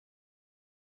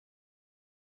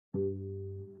Hey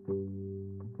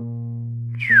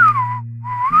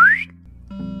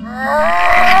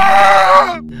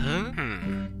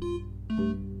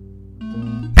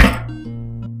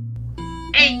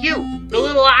you, the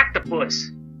little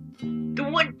octopus. The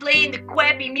one playing the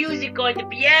crappy music on the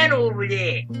piano over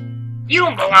there. You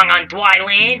don't belong on dry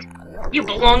land. You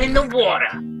belong in the water.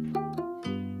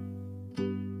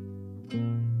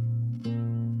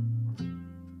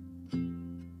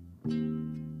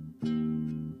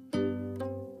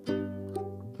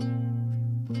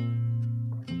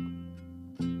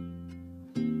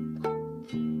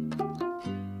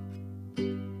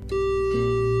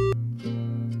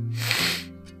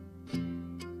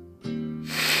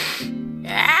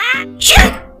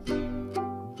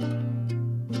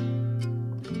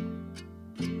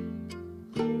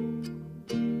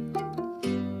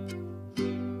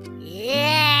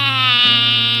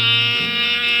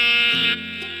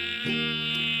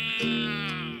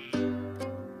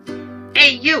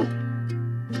 Hey, you!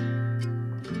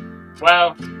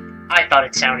 Well, I thought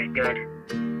it sounded good.